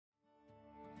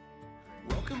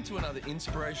Welcome to another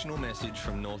inspirational message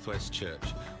from Northwest Church.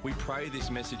 We pray this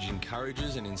message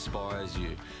encourages and inspires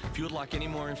you. If you would like any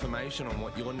more information on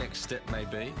what your next step may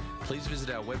be, please visit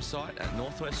our website at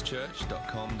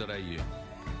northwestchurch.com.au.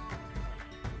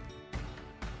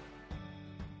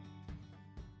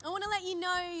 I want to let you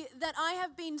know that I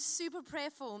have been super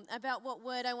prayerful about what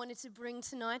word I wanted to bring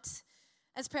tonight.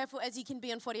 As prayerful as you can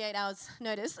be on 48 hours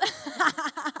notice.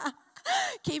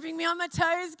 Keeping me on my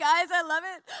toes, guys. I love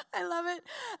it. I love it.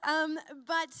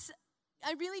 But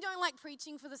I really don't like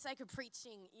preaching for the sake of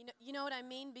preaching. You know what I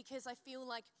mean? Because I feel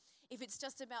like if it's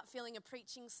just about filling a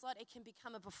preaching slot, it can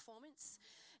become a performance.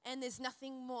 And there's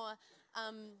nothing more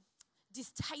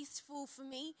distasteful for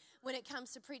me when it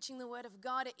comes to preaching the word of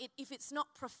God. If it's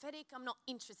not prophetic, I'm not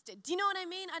interested. Do you know what I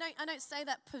mean? I don't say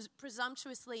that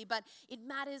presumptuously, but it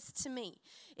matters to me.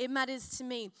 It matters to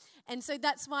me. And so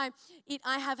that's why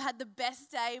I have had the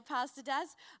best day, Pastor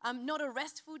Daz. Not a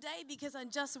restful day because I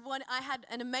had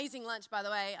an amazing lunch, by the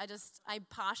way. I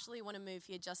partially want to move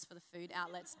here just for the food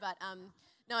outlets, but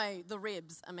no, the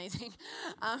ribs, amazing.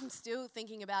 I'm still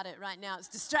thinking about it right now. It's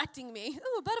distracting me.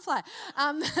 Ooh, a butterfly.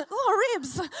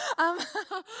 Ribs.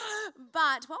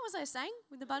 But what was I saying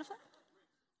with the butterfly?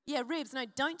 Yeah, ribs. No,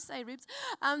 don't say ribs.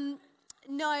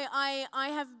 No, I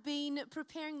have been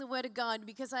preparing the Word of God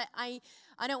because I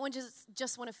don't want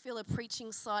just want to fill a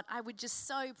preaching slot. I would just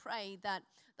so pray that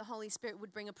the Holy Spirit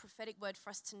would bring a prophetic word for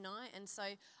us tonight. And so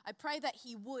I pray that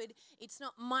He would. It's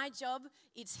not my job,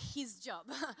 it's His job.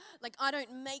 Like I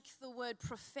don't make the word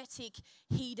prophetic,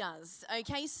 He does.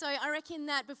 Okay, so I reckon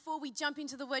that before we jump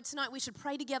into the word tonight, we should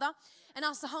pray together and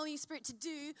ask the Holy Spirit to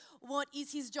do what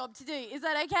is His job to do. Is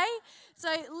that okay? So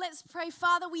let's pray.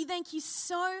 Father, we thank You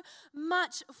so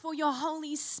much for Your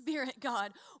Holy Spirit,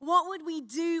 God. What would we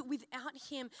do without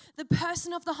Him? The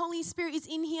person of the Holy Spirit is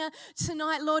in here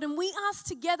tonight, Lord, and we ask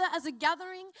together as a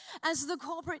gathering, as the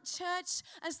corporate church,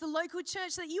 as the local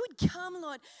church, that You would come,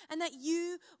 Lord, and that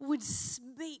You would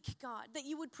speak, God, that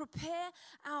You would prepare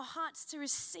our hearts to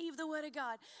receive the word of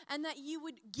God, and that You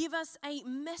would give us a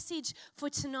message for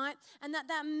tonight, and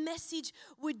that message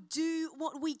would do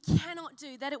what we cannot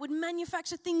do, that it would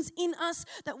manufacture things in us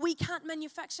that we can't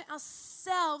manufacture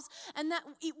ourselves, and that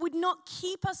it would not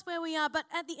keep us where we are, but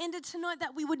at the end of tonight,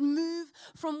 that we would move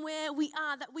from where we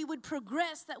are, that we would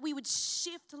progress, that we would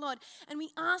shift, Lord. And we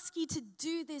ask You to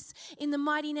do this in the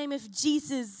mighty name of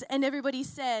Jesus. And everybody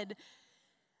said,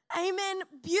 amen.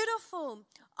 Beautiful.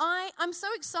 I'm so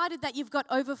excited that you've got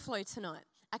overflow tonight,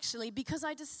 actually, because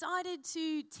I decided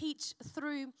to teach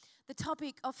through the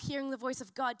topic of hearing the voice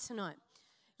of God tonight.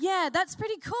 Yeah, that's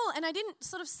pretty cool. And I didn't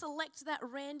sort of select that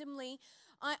randomly.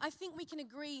 I think we can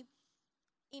agree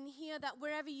in here that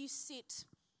wherever you sit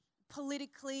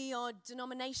politically or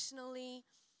denominationally,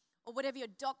 or whatever your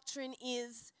doctrine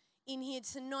is in here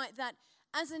tonight, that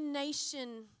as a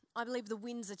nation, I believe the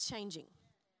winds are changing.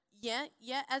 Yeah,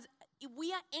 as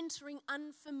we are entering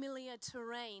unfamiliar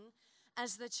terrain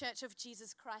as the Church of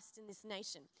Jesus Christ in this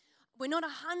nation. We're not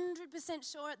 100%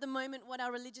 sure at the moment what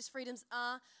our religious freedoms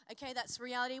are. Okay, that's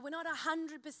reality. We're not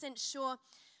 100% sure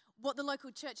what the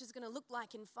local church is going to look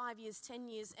like in 5 years, 10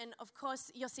 years. And of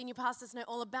course, your senior pastors know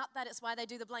all about that. It's why they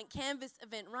do the blank canvas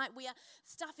event, right?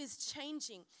 Stuff is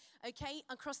changing, okay,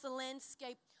 across the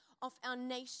landscape of our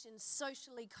nation,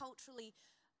 socially, culturally,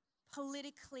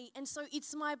 politically. And so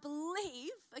it's my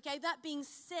belief, okay, that being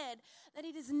said, that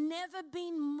it has never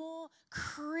been more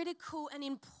critical and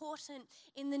important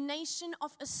in the nation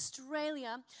of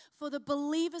Australia for the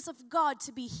believers of God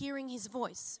to be hearing His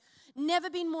voice. Never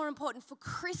been more important for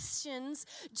Christians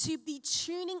to be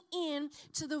tuning in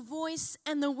to the voice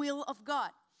and the will of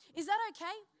God. Is that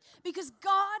okay? Because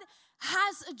God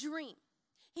has a dream.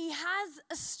 He has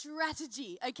a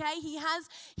strategy, okay?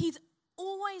 He's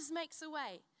always makes a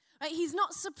way. Right? He's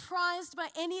not surprised by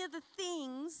any of the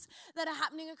things that are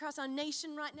happening across our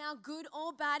nation right now, good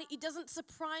or bad. It doesn't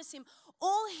surprise Him.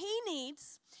 All He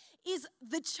needs is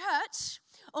the church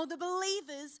or the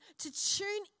believers to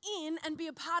tune in and be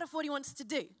a part of what He wants to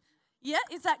do. Yeah,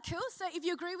 is that cool? So if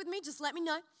you agree with me, just let me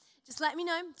know. Just let me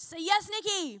know. Say yes,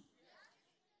 Nikki.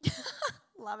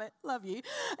 Love it. Love you.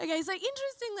 Okay, so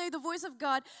interestingly, the voice of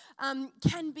God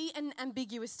can be an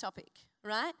ambiguous topic,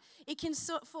 right? It can,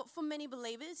 for many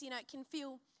believers, it can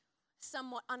feel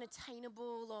somewhat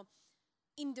unattainable or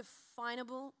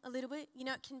indefinable a little bit.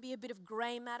 It can be a bit of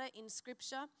grey matter in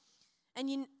Scripture.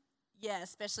 And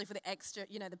especially for the extra,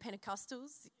 the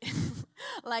Pentecostals.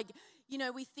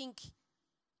 We think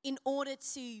in order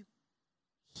to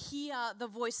hear the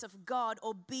voice of God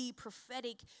or be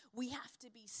prophetic, we have to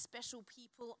be special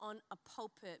people on a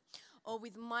pulpit or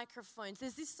with microphones.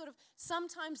 There's this sort of,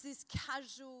 sometimes this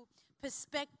casual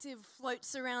perspective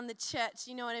floats around the church,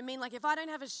 you know what I mean? Like if I don't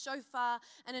have a shofar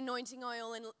and anointing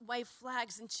oil and wave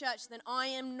flags in church, then I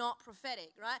am not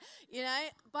prophetic, right? You know,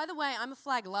 by the way, I'm a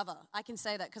flag lover. I can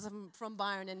say that because I'm from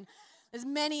Byron and there's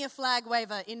many a flag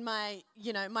waver in my,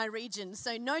 you know, my region.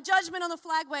 So no judgment on the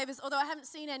flag wavers, although I haven't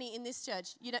seen any in this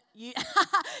church. You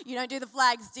don't do the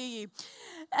flags, do you?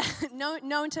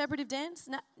 No interpretive dance?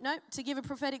 No, to give a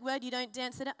prophetic word, you don't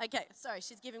dance it up? Okay, sorry,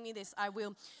 she's giving me this. I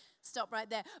will stop right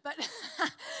there. But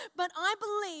I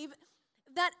believe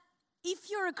that if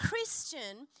you're a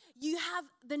Christian, you have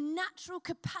the natural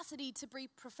capacity to be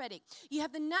prophetic. You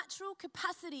have the natural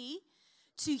capacity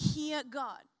to hear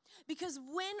God. Because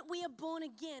when we are born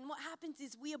again, what happens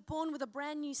is we are born with a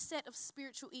brand new set of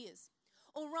spiritual ears.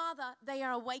 Or rather, they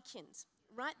are awakened,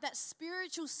 right? That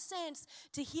spiritual sense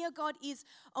to hear God is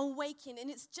awakened. And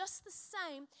it's just the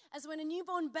same as when a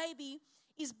newborn baby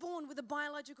is born with a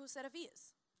biological set of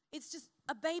ears. It's just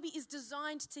a baby is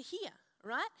designed to hear,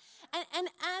 right? And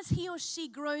as he or she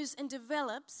grows and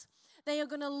develops, they are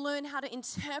going to learn how to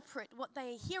interpret what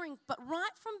they are hearing. But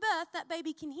right from birth, that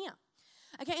baby can hear.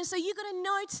 Okay, and so you got to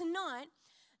know tonight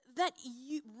that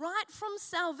you, right from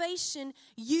salvation,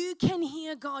 you can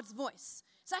hear God's voice.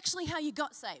 It's actually how you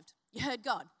got saved. You heard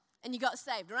God and you got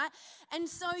saved, right? And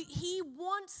so he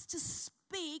wants to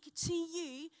speak to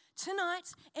you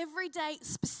tonight, every day,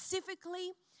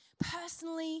 specifically,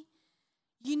 personally,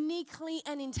 uniquely,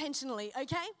 and intentionally,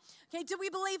 okay? Okay, do we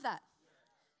believe that?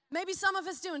 Maybe some of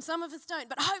us do and some of us don't,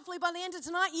 but hopefully by the end of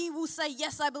tonight, you will say,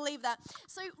 yes, I believe that.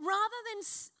 So rather than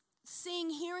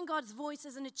hearing God's voice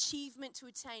as an achievement to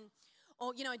attain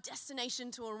or, you know, a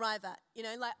destination to arrive at. You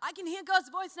know, like, I can hear God's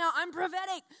voice now. I'm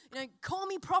prophetic. You know, call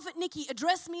me Prophet Nikki.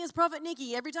 Address me as Prophet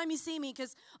Nikki every time you see me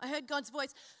because I heard God's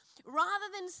voice. Rather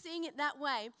than seeing it that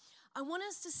way, I want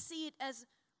us to see it as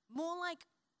more like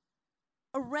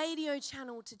a radio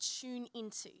channel to tune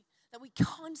into, that we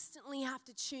constantly have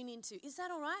to tune into. Is that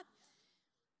all right?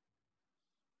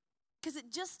 Because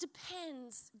it just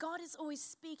depends. God is always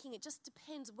speaking. It just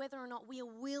depends whether or not we are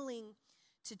willing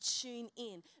to tune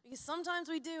in. Because sometimes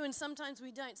we do and sometimes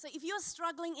we don't. So if you're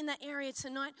struggling in that area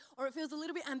tonight or it feels a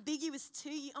little bit ambiguous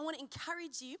to you, I want to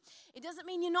encourage you. It doesn't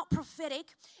mean you're not prophetic.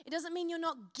 It doesn't mean you're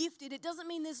not gifted. It doesn't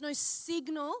mean there's no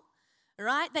signal,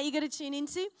 right, that you got to tune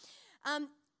into.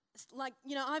 Like,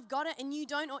 you know, I've got it and you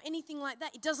don't or anything like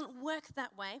that. It doesn't work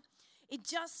that way. It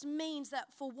just means that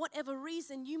for whatever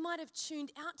reason, you might have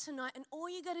tuned out tonight and all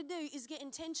you got to do is get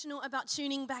intentional about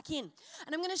tuning back in.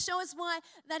 And I'm going to show us why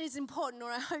that is important,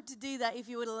 or I hope to do that if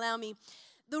you would allow me.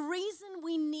 The reason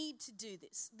we need to do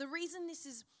this, the reason this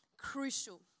is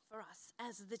crucial for us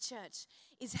as the church,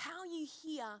 is how you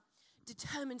hear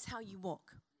determines how you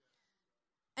walk.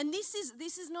 And this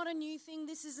is not a new thing.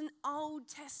 This is an Old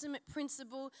Testament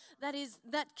principle that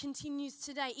continues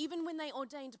today. Even when they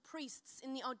ordained priests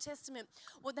in the Old Testament,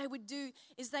 what they would do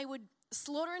is they would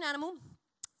slaughter an animal.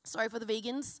 Sorry for the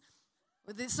vegans.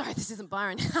 Sorry, this isn't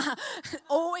Byron.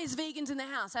 Always vegans in the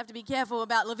house. I have to be careful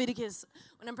about Leviticus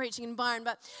when I'm preaching in Byron.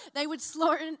 But they would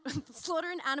slaughter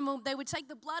an animal. They would take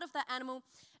the blood of that animal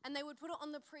and they would put it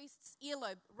on the priest's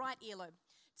earlobe, right earlobe,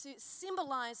 to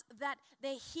symbolize that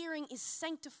their hearing is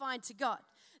sanctified to God.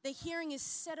 Their hearing is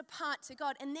set apart to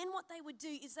God. And then what they would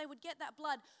do is they would get that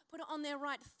blood, put it on their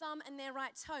right thumb and their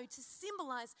right toe to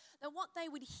symbolize that what they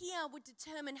would hear would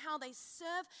determine how they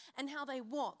serve and how they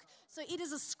walk. So it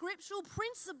is a scriptural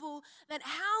principle that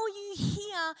how you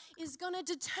hear is going to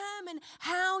determine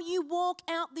how you walk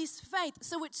out this faith.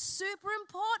 So it's super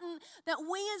important that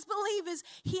we as believers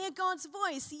hear God's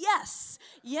voice. Yes,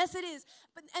 it is.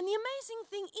 And the amazing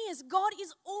thing is God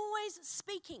is always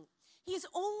speaking. He's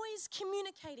always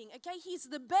communicating, okay? He's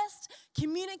the best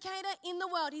communicator in the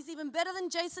world. He's even better than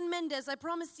Jason Mendez, I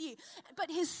promise you. But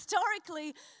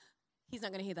historically, he's not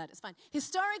going to hear that, it's fine.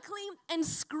 Historically and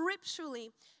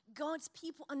scripturally, God's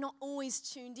people are not always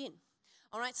tuned in,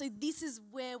 all right? So this is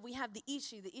where we have the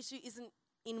issue. The issue isn't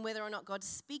in whether or not God's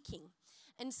speaking.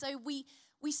 And so we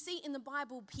see in the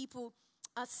Bible people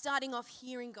are starting off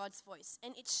hearing God's voice.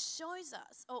 And it shows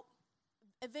us,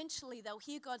 eventually they'll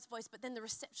hear God's voice, but then the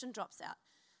reception drops out.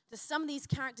 There's some of these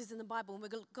characters in the Bible, and we're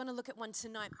going to look at one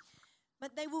tonight.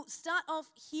 But they will start off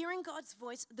hearing God's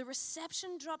voice, the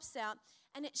reception drops out,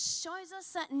 and it shows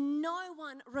us that no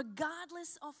one,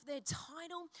 regardless of their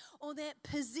title or their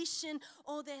position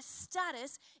or their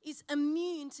status, is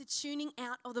immune to tuning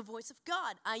out of the voice of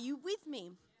God. Are you with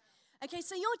me? Okay,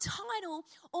 so your title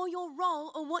or your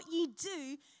role or what you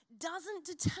do doesn't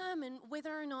determine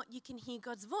whether or not you can hear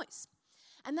God's voice.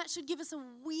 And that should give us a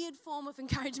weird form of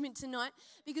encouragement tonight,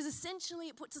 because essentially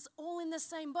it puts us all in the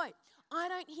same boat. I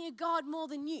don't hear God more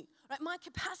than you, right? My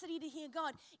capacity to hear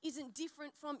God isn't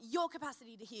different from your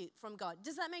capacity to hear from God.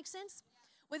 Does that make sense?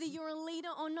 Whether you're a leader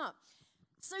or not.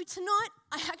 So tonight,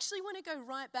 I actually want to go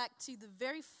right back to the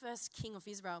very first king of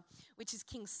Israel, which is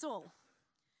King Saul.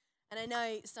 And I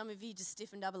know some of you just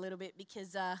stiffened up a little bit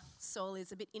because Saul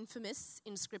is a bit infamous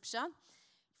in Scripture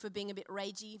for being a bit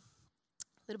ragey, a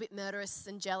little bit murderous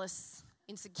and jealous,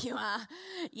 insecure.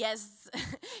 Yes,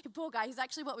 poor guy. He's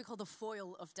actually what we call the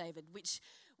foil of David, which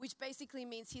basically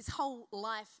means his whole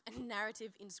life and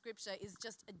narrative in Scripture is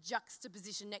just a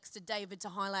juxtaposition next to David to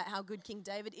highlight how good King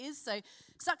David is. So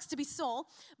sucks to be Saul.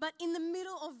 But in the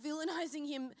middle of villainizing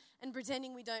him and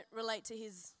pretending we don't relate to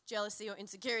his jealousy or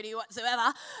insecurity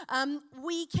whatsoever,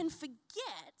 we can forget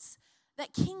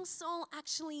that King Saul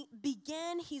actually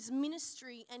began his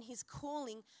ministry and his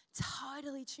calling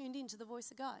totally tuned into the voice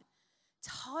of God,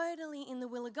 totally in the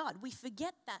will of God. We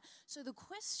forget that. So the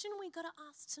question we got to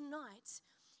ask tonight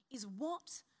is,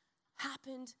 what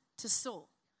happened to Saul?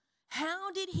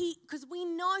 How did he, because we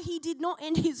know he did not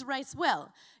end his race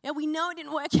well. Yeah, we know it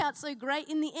didn't work out so great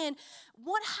in the end.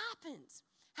 What happened?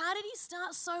 How did he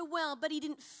start so well, but he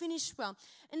didn't finish well?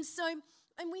 And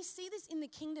we see this in the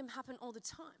kingdom happen all the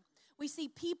time. We see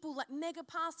people like mega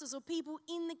pastors or people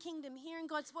in the kingdom hearing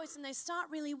God's voice, and they start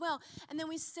really well. And then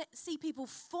we see people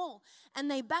fall and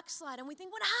they backslide, and we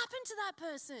think, what happened to that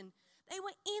person? They were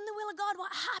in the will of God.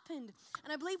 What happened?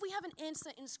 And I believe we have an answer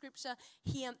in Scripture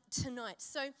here tonight.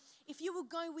 So if you will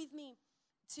go with me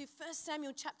to 1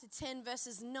 Samuel chapter 10,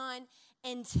 verses 9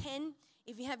 and 10.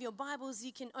 If you have your Bibles,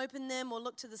 you can open them or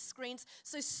look to the screens.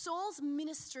 So Saul's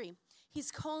ministry, his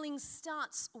calling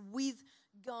starts with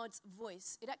God's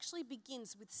voice. It actually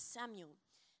begins with Samuel.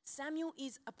 Samuel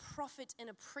is a prophet and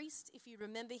a priest, if you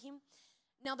remember him.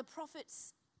 Now, the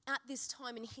prophets at this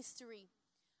time in history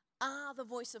are the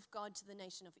voice of God to the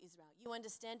nation of Israel. You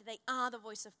understand? They are the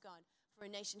voice of God for a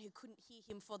nation who couldn't hear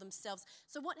him for themselves.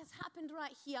 So what has happened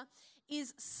right here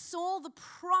is Saul the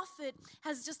prophet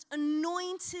has just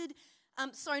anointed,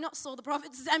 not Saul the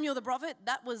prophet, Samuel the prophet,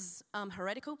 that was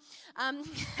heretical,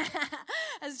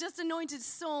 has just anointed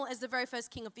Saul as the very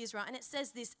first king of Israel. And it says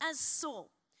this: as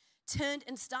Saul turned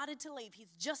and started to leave,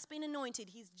 he's just been anointed,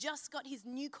 he's just got his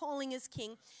new calling as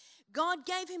king, God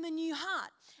gave him a new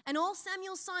heart. And all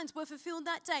Samuel's signs were fulfilled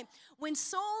that day. When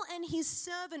Saul and his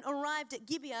servant arrived at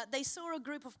Gibeah, they saw a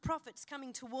group of prophets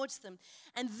coming towards them.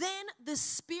 And then the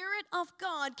Spirit of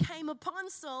God came upon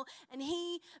Saul, and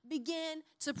he began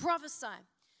to prophesy.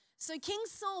 So King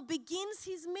Saul begins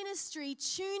his ministry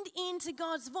tuned into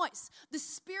God's voice. The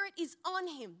Spirit is on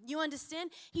him. You understand?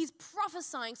 He's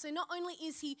prophesying. So not only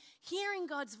is he hearing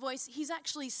God's voice, he's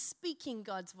actually speaking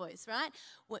God's voice, right?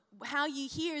 How you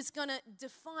hear is going to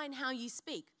define how you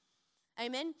speak.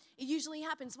 Amen? It usually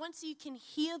happens. Once you can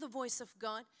hear the voice of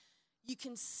God, you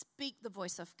can speak the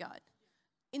voice of God.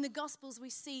 In the Gospels, we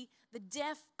see the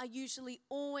deaf are usually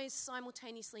always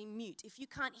simultaneously mute. If you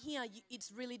can't hear, it's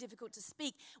really difficult to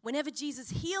speak. Whenever Jesus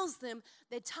heals them,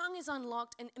 their tongue is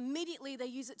unlocked, and immediately they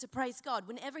use it to praise God.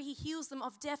 Whenever he heals them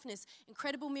of deafness,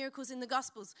 incredible miracles in the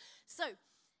Gospels. So,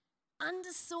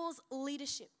 under Saul's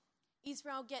leadership,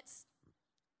 Israel gets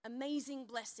amazing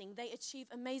blessing. They achieve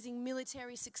amazing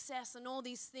military success and all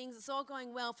these things. It's all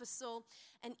going well for Saul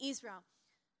and Israel.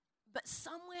 But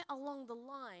somewhere along the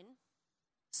line,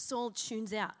 Saul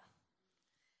tunes out.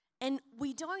 And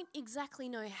we don't exactly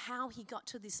know how he got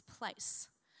to this place,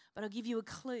 but I'll give you a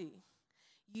clue.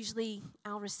 Usually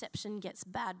our reception gets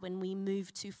bad when we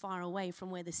move too far away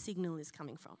from where the signal is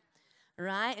coming from,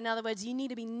 right? In other words, you need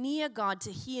to be near God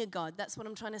to hear God. That's what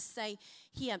I'm trying to say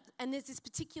here. And there's this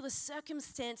particular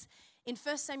circumstance in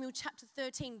 1 Samuel chapter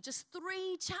 13, just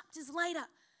 3 chapters later,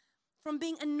 from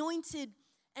being anointed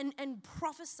and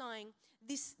prophesying,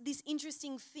 this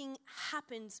interesting thing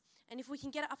happens. And if we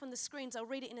can get it up on the screens, I'll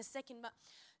read it in a second. But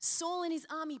Saul and his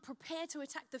army prepare to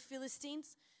attack the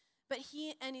Philistines, but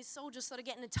he and his soldiers sort of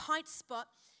get in a tight spot,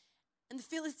 and the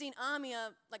Philistine army are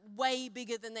like way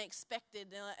bigger than they expected.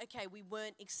 They're like, okay, we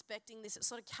weren't expecting this. It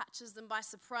sort of catches them by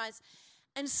surprise.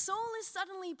 And Saul is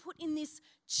suddenly put in this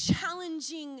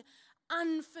challenging,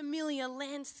 unfamiliar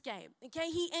landscape. Okay,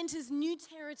 he enters new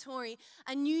territory,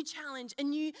 a new challenge, a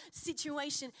new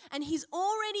situation, and he's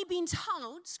already been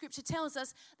told, Scripture tells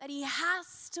us, that he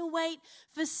has to wait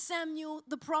for Samuel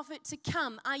the prophet to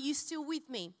come. Are you still with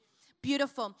me?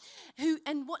 Beautiful.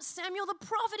 And what Samuel the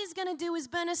prophet is going to do is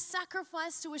burn a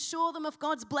sacrifice to assure them of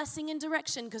God's blessing and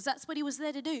direction, because that's what he was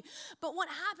there to do. But what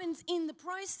happens in the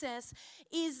process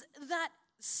is that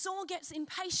Saul gets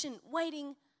impatient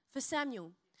waiting for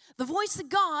Samuel. The voice of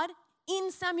God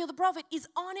in Samuel the prophet is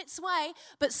on its way,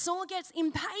 but Saul gets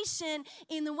impatient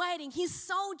in the waiting. His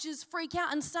soldiers freak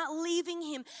out and start leaving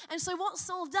him. And so what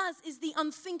Saul does is the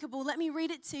unthinkable. Let me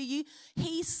read it to you.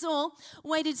 He, Saul,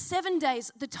 waited 7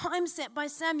 days, the time set by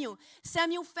Samuel.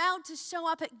 Samuel failed to show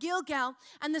up at Gilgal,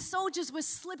 and the soldiers were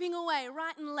slipping away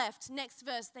right and left. Next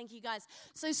verse, thank you guys.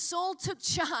 So Saul took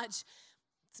charge.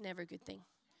 It's never a good thing.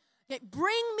 Okay,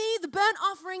 bring me the burnt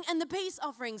offering and the peace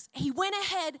offerings. He went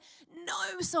ahead,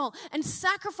 Saul, and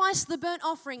sacrificed the burnt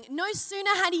offering. No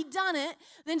sooner had he done it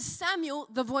than Samuel,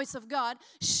 the voice of God,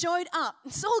 showed up.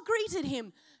 Saul greeted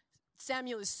him.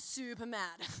 Samuel is super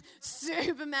mad,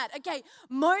 super mad. Okay,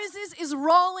 Moses is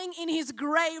rolling in his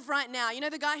grave right now. You know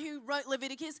the guy who wrote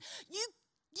Leviticus?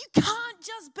 You can't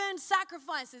just burn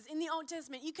sacrifices in the Old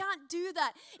Testament. You can't do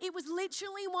that. It was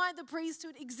literally why the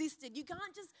priesthood existed. You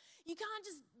can't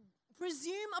just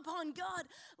presume upon God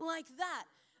like that,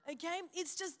 okay?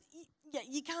 It's just,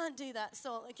 you can't do that,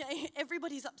 Saul, okay?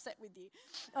 Everybody's upset with you,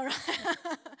 all right?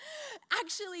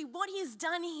 Actually, what he's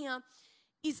done here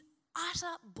is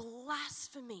utter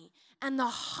blasphemy and the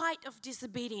height of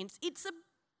disobedience. It's a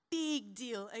big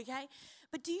deal, okay?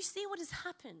 But do you see what has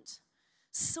happened?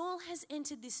 Saul has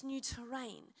entered this new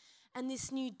terrain and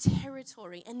this new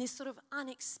territory and this sort of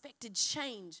unexpected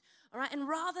change, all right? And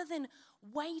rather than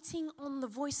waiting on the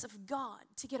voice of God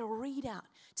to get a readout,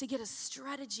 to get a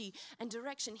strategy and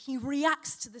direction, he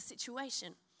reacts to the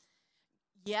situation.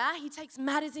 Yeah, he takes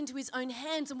matters into his own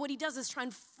hands, and what he does is try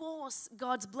and force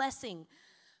God's blessing.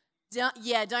 Don't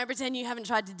pretend you haven't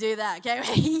tried to do that, okay?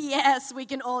 Yes, we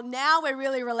can all. Now we're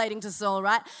really relating to Saul,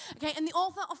 right? Okay, and the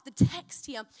author of the text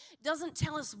here doesn't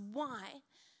tell us why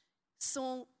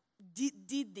Saul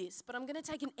did this, but I'm going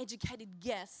to take an educated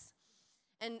guess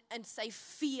and say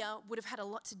fear would have had a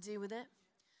lot to do with it,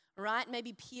 right?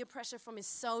 Maybe peer pressure from his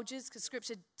soldiers, because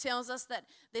Scripture tells us that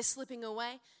they're slipping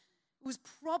away. It was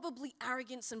probably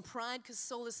arrogance and pride, because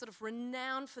Saul is sort of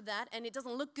renowned for that, and it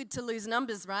doesn't look good to lose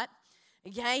numbers, right?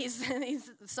 Okay,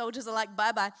 his soldiers are like,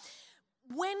 bye-bye.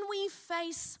 When we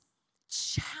face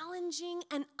challenging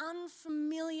and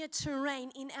unfamiliar terrain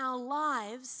in our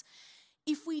lives,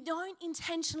 if we don't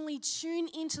intentionally tune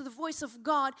into the voice of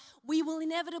God, we will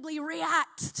inevitably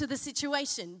react to the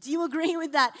situation. Do you agree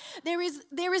with that? There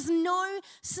is no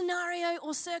scenario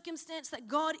or circumstance that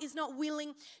God is not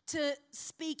willing to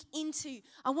speak into.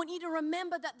 I want you to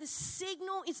remember that the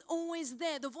signal is always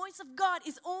there. The voice of God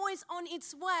is always on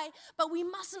its way, but we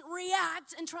mustn't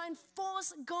react and try and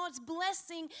force God's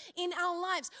blessing in our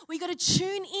lives. We got to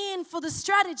tune in for the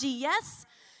strategy, yes?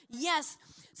 Yes.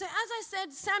 So as I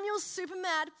said, Samuel's super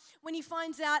mad when he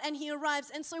finds out and he arrives.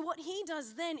 And so what he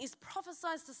does then is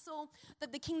prophesies to Saul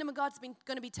that the kingdom of God's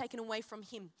going to be taken away from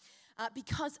him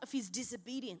because of his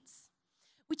disobedience,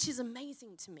 which is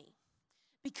amazing to me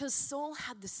because Saul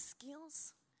had the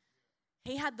skills,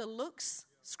 he had the looks,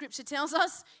 Scripture tells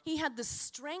us, he had the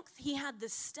strength, he had the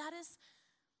status.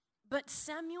 But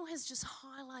Samuel has just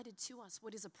highlighted to us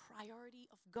what is a priority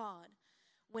of God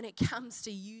when it comes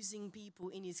to using people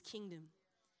in his kingdom.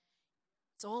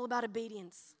 It's all about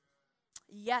obedience.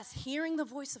 Yes, hearing the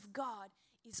voice of God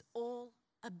is all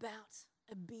about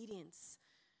obedience,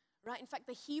 right? In fact,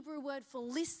 the Hebrew word for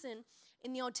listen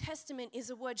in the Old Testament is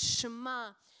a word shema,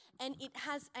 and it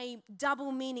has a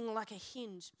double meaning like a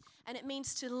hinge. And it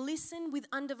means to listen with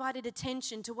undivided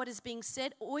attention to what is being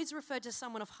said, always referred to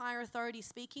someone of higher authority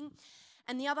speaking.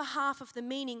 And the other half of the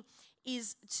meaning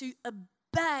is to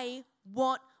obey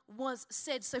what was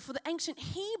said. So for the ancient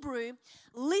Hebrew,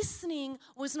 listening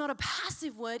was not a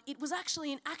passive word, it was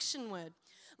actually an action word.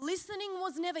 Listening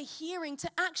was never hearing. To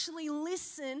actually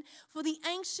listen for the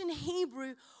ancient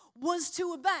Hebrew was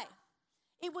to obey.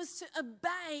 It was to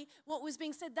obey what was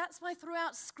being said. That's why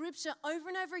throughout Scripture, over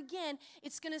and over again,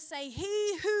 it's going to say,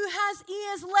 he who has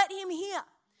ears, let him hear.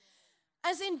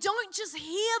 As in, don't just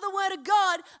hear the word of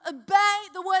God, obey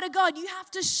the word of God. You have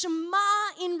to shema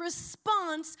in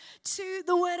response to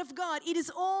the word of God. It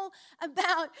is all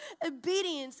about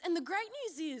obedience. And the great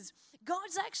news is,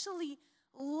 God's actually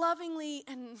lovingly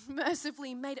and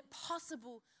mercifully made it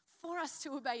possible for us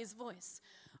to obey his voice.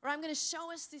 All right, I'm going to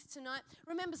show us this tonight.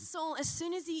 Remember Saul, as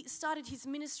soon as he started his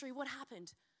ministry, what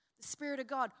happened? The Spirit of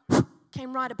God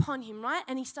came right upon him, right?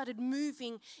 And he started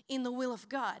moving in the will of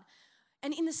God.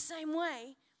 And in the same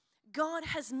way, God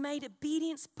has made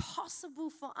obedience possible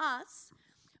for us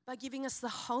by giving us the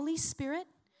Holy Spirit.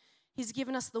 He's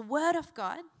given us the Word of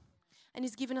God. and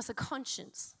he's given us a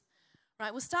conscience.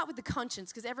 Right? We'll start with the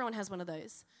conscience because everyone has one of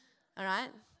those. All right?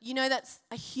 You know that's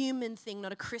a human thing,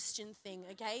 not a Christian thing,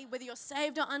 okay? Whether you're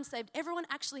saved or unsaved, everyone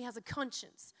actually has a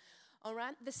conscience. All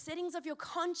right? The settings of your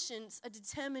conscience are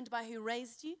determined by who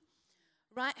raised you,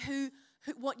 right?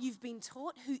 What you've been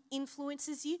taught, who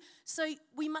influences you. So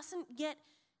we mustn't get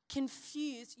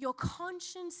confused. Your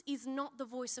conscience is not the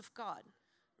voice of God,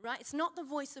 right? It's not the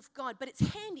voice of God, but it's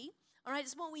handy, all right?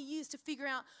 It's what we use to figure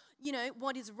out,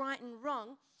 what is right and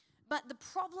wrong. But the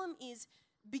problem is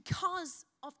because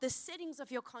of the settings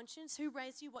of your conscience, who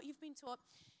raised you, what you've been taught,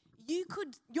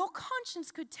 your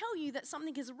conscience could tell you that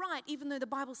something is right even though the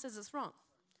Bible says it's wrong,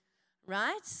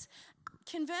 right?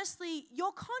 Conversely,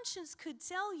 your conscience could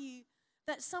tell you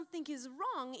that something is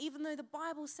wrong even though the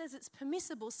Bible says it's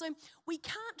permissible. So we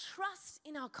can't trust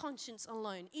in our conscience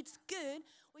alone. It's good.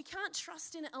 We can't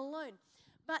trust in it alone.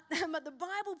 But the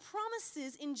Bible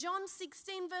promises in John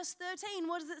 16 verse 13,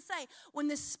 what does it say? When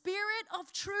the Spirit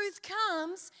of truth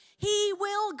comes, He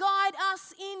will guide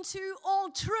us into all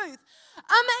truth.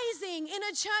 Amazing. In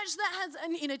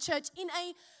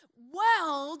a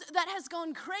world that has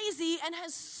gone crazy and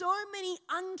has so many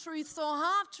untruths or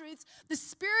half-truths, the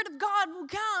Spirit of God will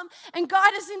come and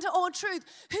guide us into all truth.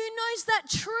 Who knows that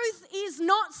truth is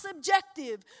not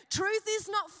subjective? Truth is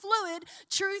not fluid.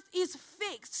 Truth is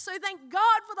fixed. So thank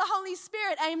God for the Holy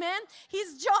Spirit, amen?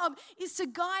 His job is to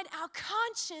guide our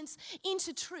conscience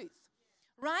into truth,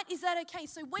 right? Is that okay?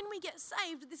 So when we get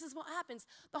saved, this is what happens.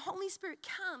 The Holy Spirit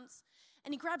comes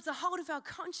and He grabs a hold of our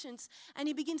conscience and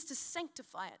He begins to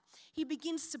sanctify it. He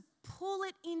begins to pull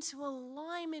it into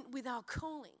alignment with our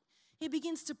calling. He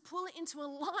begins to pull it into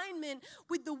alignment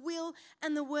with the will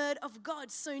and the word of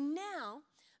God. So now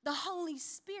the Holy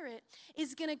Spirit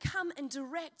is going to come and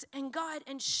direct and guide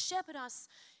and shepherd us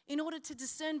in order to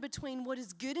discern between what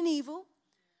is good and evil,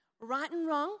 right and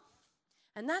wrong,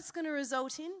 and that's going to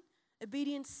result in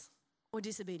obedience or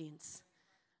disobedience.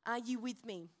 Are you with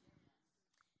me?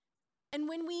 And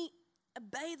when we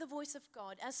obey the voice of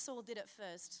God, as Saul did at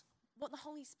first, what the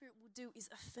Holy Spirit will do is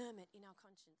affirm it in our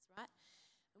conscience, right?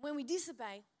 And when we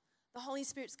disobey, the Holy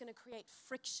Spirit's going to create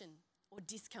friction or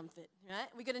discomfort, right?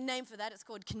 We've got a name for that. It's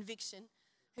called conviction.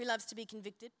 Who loves to be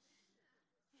convicted?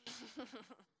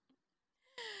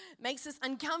 Makes us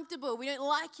uncomfortable. We don't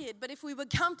like it, but if we were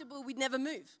comfortable, we'd never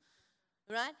move,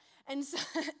 right? And so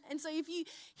if you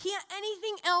hear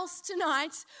anything else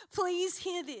tonight, please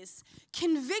hear this.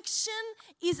 Conviction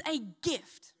is a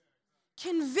gift.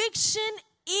 Conviction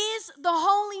is the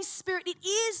Holy Spirit. It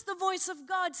is the voice of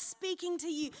God speaking to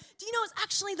you. Do you know it's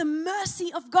actually the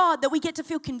mercy of God that we get to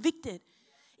feel convicted?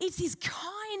 It's His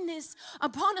kindness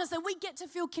upon us that we get to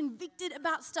feel convicted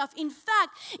about stuff. In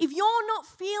fact, if you're not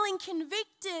feeling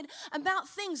convicted about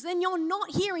things, then you're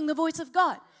not hearing the voice of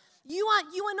God. You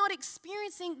are not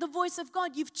experiencing the voice of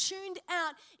God. You've tuned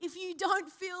out if you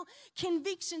don't feel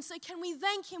conviction. So can we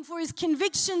thank Him for His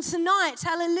conviction tonight?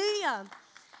 Hallelujah.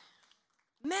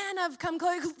 Man, I've come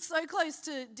so close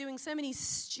to doing so many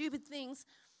stupid things.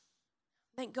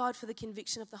 Thank God for the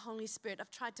conviction of the Holy Spirit.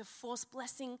 I've tried to force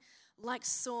blessing like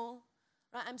Saul.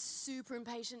 Right? I'm super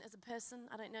impatient as a person.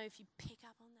 I don't know if you pick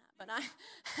up on that,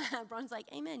 but Bron's like,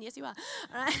 amen, yes you are.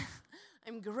 All right?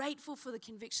 I'm grateful for the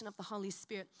conviction of the Holy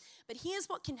Spirit. But here's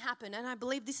what can happen, and I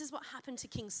believe this is what happened to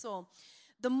King Saul.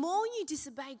 The more you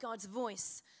disobey God's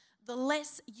voice, the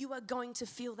less you are going to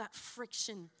feel that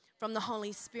friction from the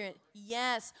Holy Spirit.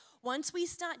 Yes, once we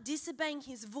start disobeying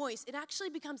His voice, it actually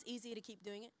becomes easier to keep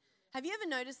doing it. Have you ever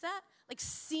noticed that? Like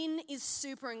sin is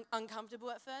super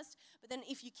uncomfortable at first, but then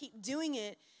if you keep doing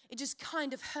it, it just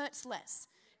kind of hurts less.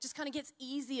 It just kind of gets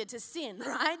easier to sin,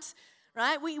 right?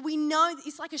 Right? We know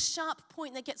it's like a sharp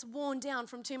point that gets worn down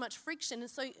from too much friction. And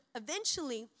so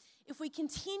eventually, if we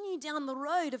continue down the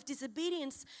road of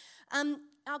disobedience,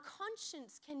 our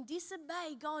conscience can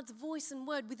disobey God's voice and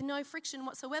word with no friction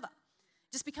whatsoever.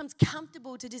 It just becomes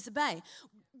comfortable to disobey.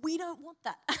 We don't want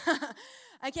that.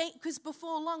 Okay? Because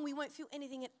before long, we won't feel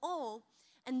anything at all.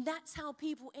 And that's how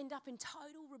people end up in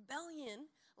total rebellion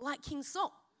like King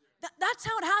Saul. That's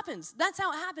how it happens. That's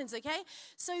how it happens, okay?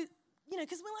 So,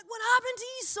 because we're like, what happened to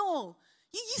you, Saul?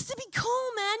 You used to be cool,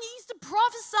 man. You used to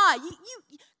prophesy.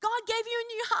 God gave you a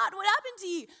new heart. What happened to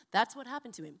you? That's what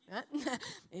happened to him. Right?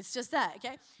 It's just that,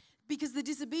 okay? Because the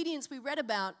disobedience we read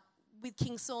about with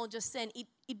King Saul just then,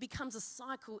 it becomes a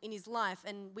cycle in his life,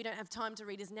 and we don't have time to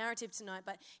read his narrative tonight,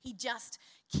 but he just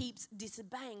keeps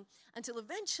disobeying until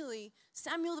eventually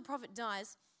Samuel the prophet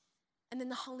dies, and then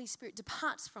the Holy Spirit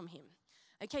departs from him.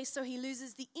 Okay, so he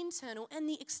loses the internal and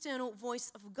the external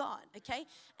voice of God, okay?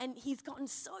 And he's gotten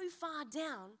so far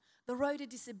down the road of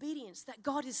disobedience that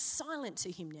God is silent to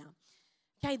him now.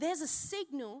 Okay, there's a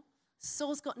signal.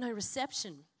 Saul's got no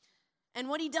reception. And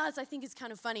what he does, I think, is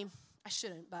kind of funny. I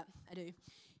shouldn't, but I do.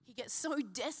 He gets so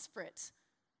desperate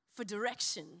for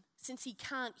direction since he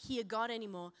can't hear God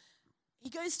anymore. He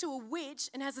goes to a witch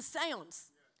and has a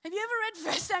seance. Have you ever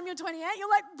read 1 Samuel 28? You're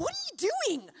like, what are you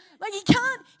doing? Like, he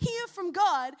can't hear from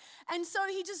God. And so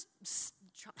he just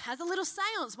has a little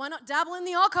seance. Why not dabble in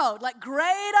the occult? Like,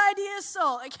 great idea,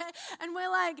 Saul, okay? And we're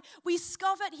like, we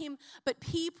scoff at him, but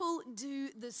people do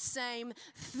the same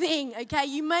thing, okay?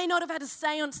 You may not have had a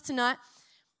seance tonight.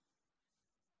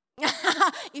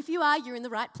 If you are, you're in the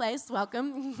right place.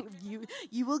 Welcome.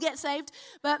 You will get saved.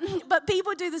 But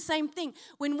people do the same thing.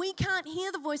 When we can't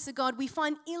hear the voice of God, we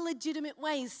find illegitimate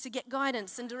ways to get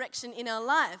guidance and direction in our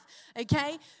life.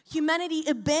 Okay? Humanity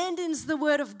abandons the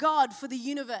word of God for the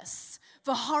universe,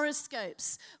 for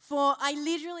horoscopes, for I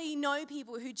literally know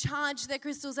people who charge their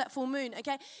crystals at full moon.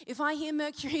 Okay? If I hear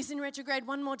Mercury's in retrograde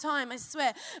one more time, I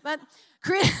swear. But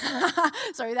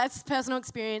sorry, that's personal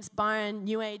experience. Byron,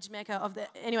 New Age Mecca of the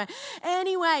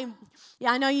anyway,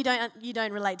 yeah, I know you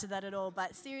don't relate to that at all,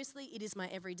 but seriously, it is my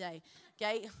everyday.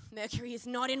 Okay, Mercury is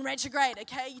not in retrograde.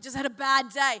 Okay, you just had a bad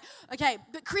day. Okay,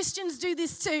 but Christians do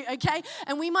this too. Okay,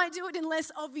 and we might do it in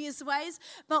less obvious ways,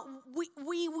 but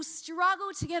we will struggle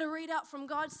to get a readout from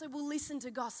God, so we'll listen to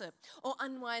gossip or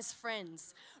unwise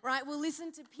friends. Right? We'll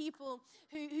listen to people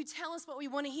who tell us what we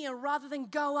want to hear rather than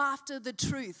go after the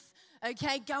truth.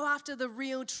 Okay, go after the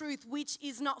real truth, which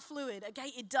is not fluid. Okay,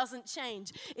 it doesn't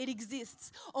change. It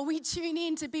exists. Or we tune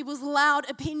in to people's loud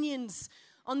opinions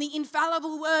on the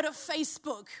infallible word of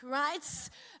Facebook, right?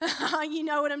 You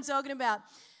know what I'm talking about.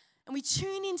 And we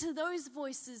tune into those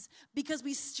voices because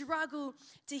we struggle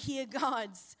to hear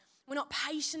God's. We're not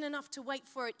patient enough to wait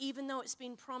for it, even though it's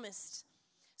been promised.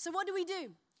 So what do we do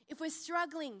if we're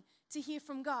struggling to hear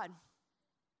from God?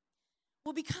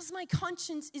 Well, because my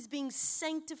conscience is being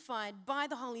sanctified by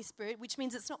the Holy Spirit, which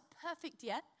means it's not perfect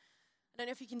yet. I don't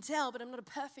know if you can tell, but I'm not a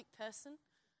perfect person,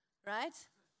 right?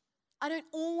 I don't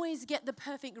always get the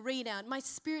perfect readout. My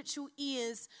spiritual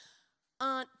ears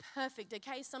aren't perfect,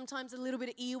 okay? Sometimes a little bit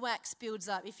of earwax builds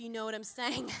up, if you know what I'm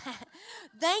saying.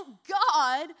 Thank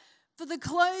God for the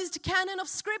closed canon of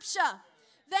Scripture.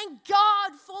 Thank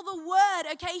God for the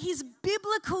word, okay? His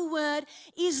biblical word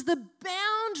is the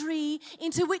boundary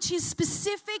into which his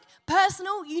specific,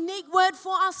 personal, unique word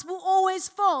for us will always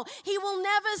fall. He will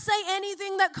never say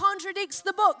anything that contradicts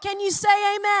the book. Can you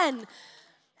say amen?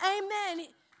 Amen.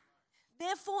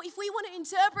 Therefore, if we want to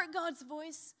interpret God's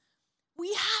voice,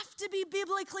 we have to be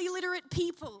biblically literate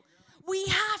people. We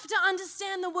have to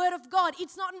understand the word of God.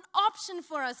 It's not an option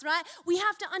for us, right? We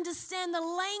have to understand the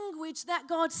language that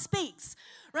God speaks,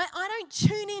 right? I don't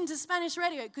tune in to Spanish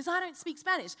radio because I don't speak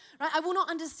Spanish, right? I will not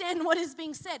understand what is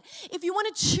being said. If you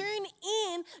want to tune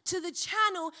in to the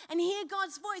channel and hear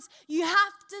God's voice, you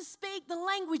have to speak the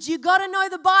language. You got to know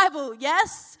the Bible,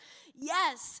 yes?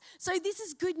 Yes. So this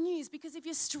is good news because if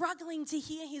you're struggling to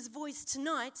hear his voice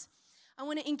tonight, I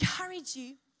want to encourage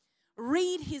you,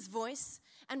 read his voice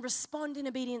and respond in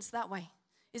obedience that way.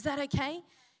 Is that okay?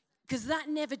 Because that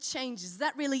never changes.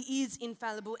 That really is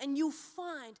infallible. And you'll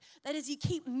find that as you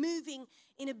keep moving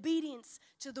in obedience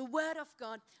to the word of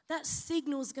God, that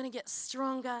signal is going to get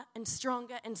stronger and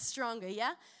stronger and stronger,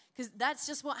 yeah? Because that's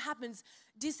just what happens.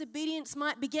 Disobedience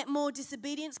might beget more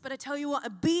disobedience, but I tell you what,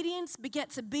 obedience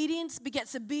begets obedience,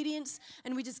 begets obedience,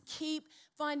 and we just keep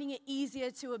finding it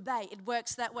easier to obey. It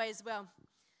works that way as well.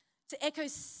 To echo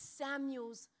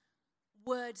Samuel's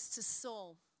words to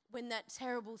Saul when that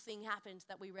terrible thing happened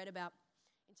that we read about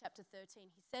in chapter 13.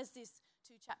 He says this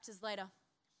 2 chapters later.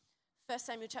 1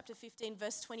 Samuel chapter 15,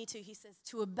 verse 22, he says,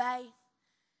 to obey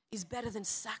is better than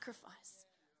sacrifice.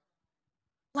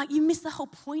 Like, you miss the whole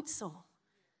point, Saul.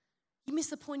 You miss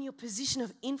the point of your position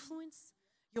of influence,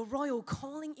 your royal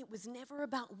calling. It was never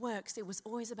about works. It was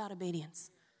always about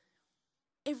obedience.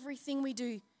 Everything we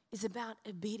do is about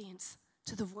obedience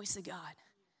to the voice of God.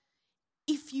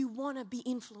 If you want to be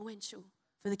influential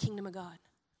for the kingdom of God,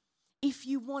 if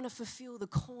you want to fulfill the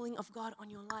calling of God on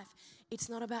your life, it's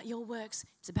not about your works,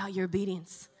 it's about your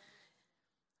obedience.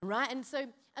 Right? And so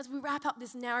as we wrap up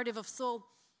this narrative of Saul,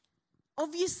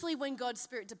 obviously when God's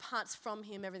Spirit departs from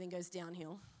him, everything goes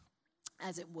downhill,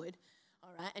 as it would.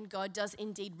 All right? And God does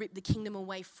indeed rip the kingdom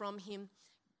away from him,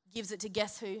 gives it to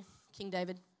guess who? King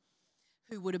David,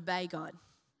 who would obey God.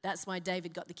 That's why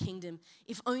David got the kingdom.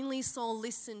 If only Saul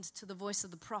listened to the voice of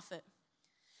the prophet.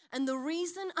 And the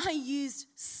reason I used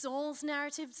Saul's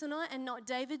narrative tonight and not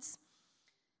David's,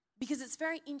 because it's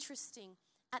very interesting.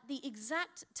 At the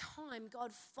exact time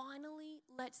God finally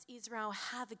lets Israel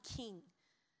have a king,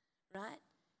 right?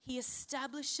 He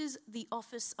establishes the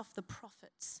office of the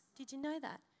prophets. Did you know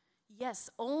that? Yes,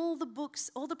 all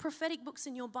the prophetic books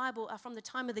in your Bible are from the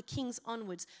time of the kings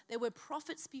onwards. There were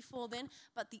prophets before then,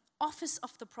 but the office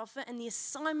of the prophet and the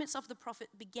assignments of the prophet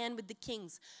began with the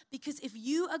kings. Because if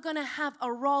you are going to have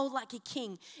a role like a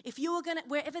king, if you are going to,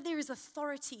 wherever there is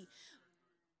authority,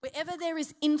 wherever there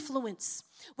is influence,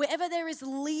 wherever there is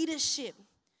leadership,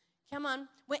 come on,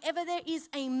 wherever there is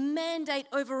a mandate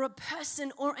over a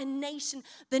person or a nation,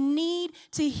 the need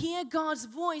to hear God's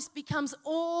voice becomes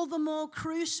all the more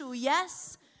crucial,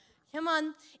 yes? Come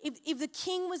on, if the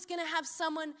king was going to have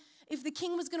someone, if the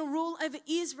king was going to rule over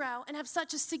Israel and have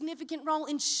such a significant role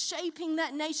in shaping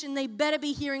that nation, they better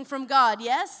be hearing from God,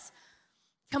 yes?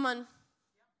 Come on.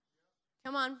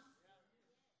 Come on.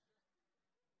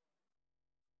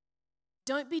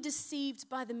 Don't be deceived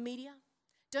by the media.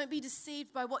 Don't be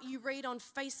deceived by what you read on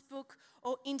Facebook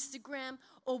or Instagram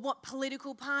or what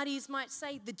political parties might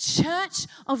say. The church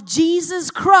of Jesus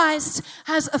Christ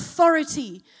has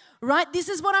authority, right? This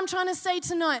is what I'm trying to say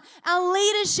tonight. Our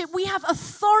leadership, we have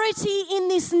authority in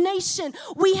this nation.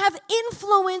 We have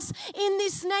influence in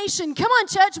this nation. Come on,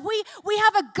 church. We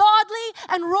have a godly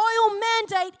and royal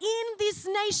mandate in this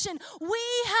nation. We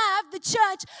have, the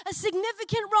church, a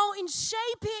significant role in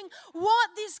shaping what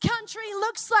this country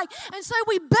looks like. And so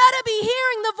we better be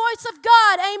hearing the voice of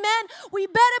God. Amen. We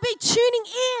better be tuning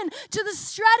in to the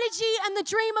strategy and the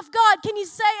dream of God. Can you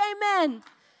say amen?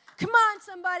 Come on,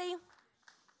 somebody.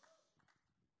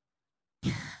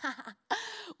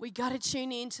 We got to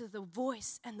tune into the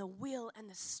voice and the will and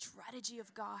the strategy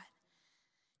of God.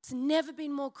 It's never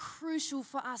been more crucial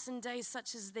for us in days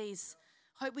such as these.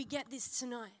 Hope we get this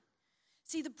tonight.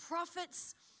 See, the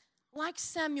prophets, like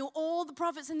Samuel, all the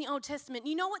prophets in the Old Testament,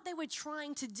 you know what they were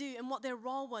trying to do and what their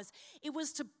role was? It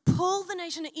was to pull the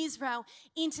nation of Israel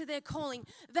into their calling.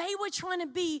 They were trying to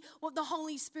be what the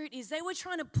Holy Spirit is. They were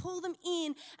trying to pull them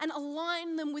in and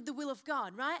align them with the will of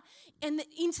God, right? And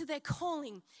into their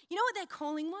calling. You know what their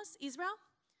calling was, Israel?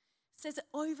 It says it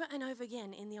over and over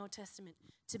again in the Old Testament.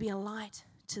 To be a light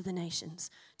to the nations.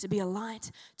 To be a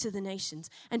light to the nations.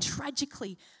 And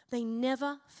tragically, they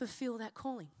never fulfill that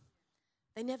calling.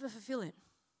 They never fulfill it. And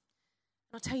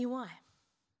I'll tell you why.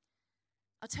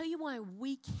 I'll tell you why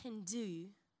we can do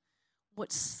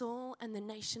what Saul and the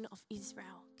nation of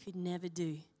Israel could never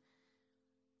do.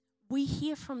 We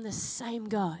hear from the same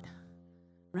God,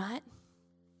 right?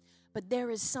 But there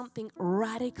is something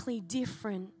radically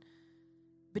different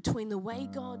between the way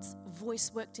God's voice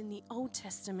worked in the Old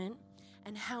Testament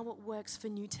and how it works for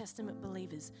New Testament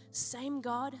believers. Same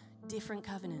God, different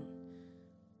covenant.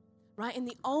 Right? In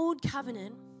the Old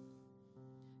Covenant,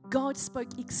 God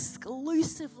spoke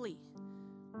exclusively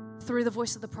through the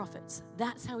voice of the prophets.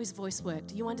 That's how his voice worked.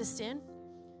 Do you understand?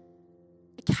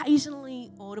 Occasionally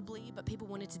audibly, but people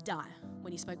wanted to die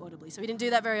when he spoke audibly. So he didn't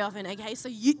do that very often, okay? So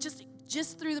you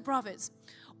just through the prophets.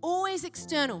 Always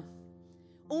external.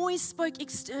 Always spoke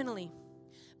externally.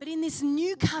 But in this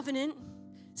new covenant,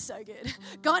 so good.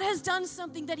 God has done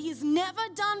something that he has never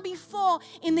done before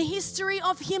in the history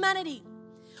of humanity.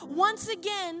 Once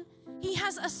again, he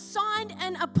has assigned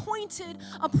and appointed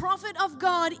a prophet of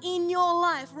God in your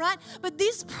life, right? But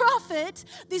this prophet,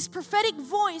 this prophetic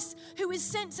voice who is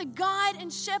sent to guide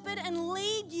and shepherd and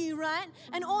lead you, right?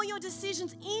 And all your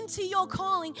decisions into your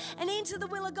calling and into the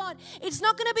will of God. It's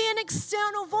not going to be an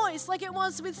external voice like it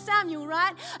was with Samuel,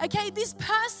 right? Okay, this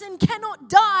person cannot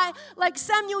die like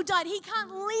Samuel died. He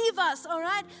can't leave us, all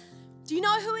right? Do you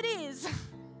know who it is?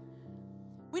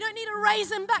 We don't need to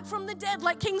raise him back from the dead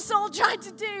like King Saul tried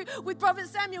to do with Prophet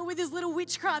Samuel with his little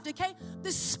witchcraft, okay?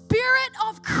 The Spirit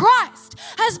of Christ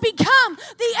has become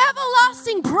the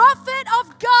everlasting prophet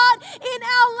of God in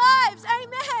our lives.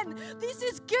 Amen. This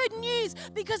is good news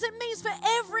because it means for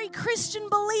every Christian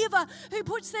believer who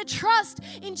puts their trust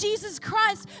in Jesus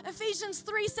Christ. Ephesians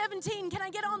 3:17. Can I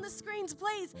get it on the screens,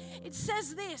 please? It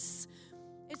says this.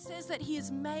 It says that he has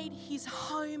made his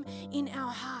home in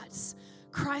our hearts.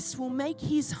 Christ will make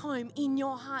his home in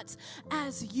your hearts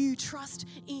as you trust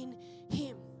in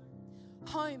him.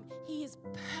 Home, he is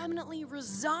permanently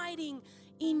residing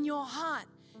in your heart.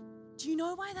 Do you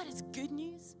know why that is good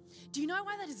news? Do you know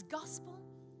why that is gospel?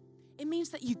 It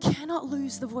means that you cannot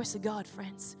lose the voice of God,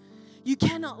 friends. You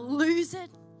cannot lose it.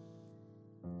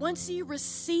 Once you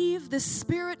receive the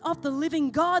Spirit of the living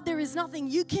God, there is nothing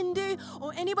you can do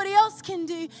or anybody else can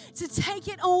do to take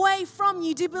it away from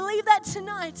you. Do you believe that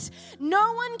tonight?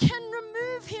 No one can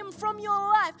remove him from your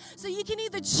life. So you can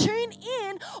either tune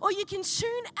in or you can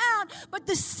tune out, but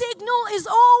the signal is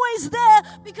always there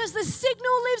because the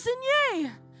signal lives in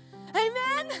you.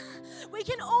 Amen. We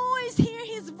can always hear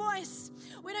his voice.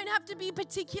 We don't have to be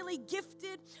particularly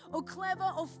gifted or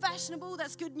clever or fashionable.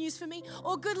 That's good news for me.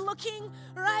 Or good looking,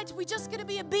 right? We're just going to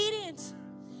be obedient.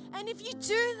 And if you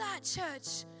do that,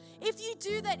 church, if you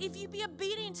do that, if you be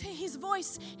obedient to his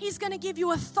voice, he's going to give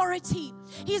you authority.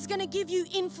 He's going to give you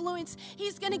influence.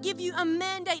 He's going to give you a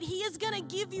mandate. He is going to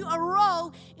give you a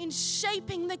role in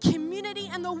shaping the community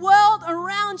and the world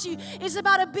around you. It's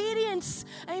about obedience.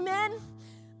 Amen.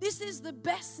 This is the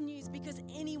best news because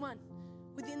anyone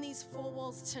within these four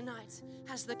walls tonight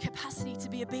has the capacity to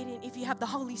be obedient if you have the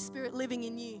Holy Spirit living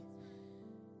in you.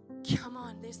 Come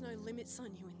on, there's no limits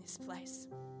on you in this place.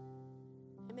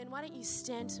 Amen. Why don't you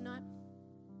stand tonight?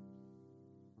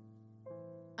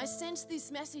 I sense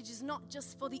this message is not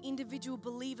just for the individual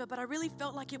believer, but I really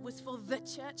felt like it was for the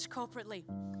church corporately,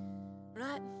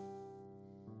 right?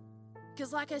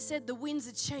 Because like I said, the winds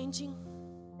are changing.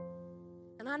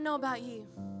 And I know about you.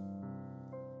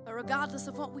 But regardless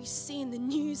of what we see in the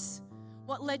news,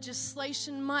 what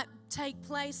legislation might take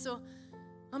place, or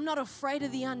I'm not afraid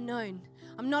of the unknown.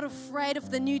 I'm not afraid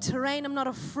of the new terrain. I'm not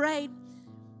afraid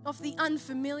of the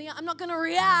unfamiliar. I'm not going to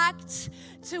react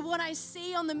to what I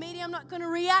see on the media. I'm not going to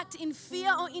react in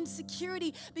fear or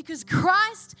insecurity because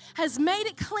Christ has made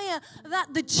it clear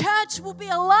that the church will be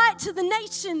a light to the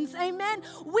nations. Amen.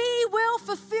 We will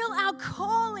fulfill our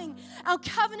calling, our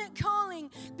covenant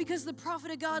calling, because the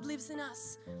prophet of God lives in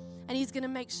us and he's going to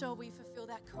make sure we fulfill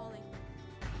that calling.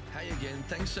 Hey again,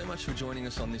 thanks so much for joining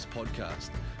us on this podcast.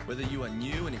 Whether you are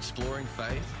new and exploring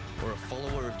faith or a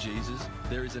follower of Jesus,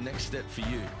 there is a next step for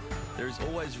you. There is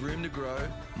always room to grow,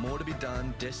 more to be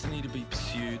done, destiny to be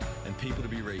pursued, and people to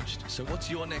be reached. So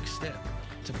what's your next step?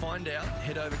 To find out,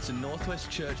 head over to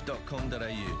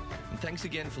northwestchurch.com.au. And thanks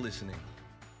again for listening.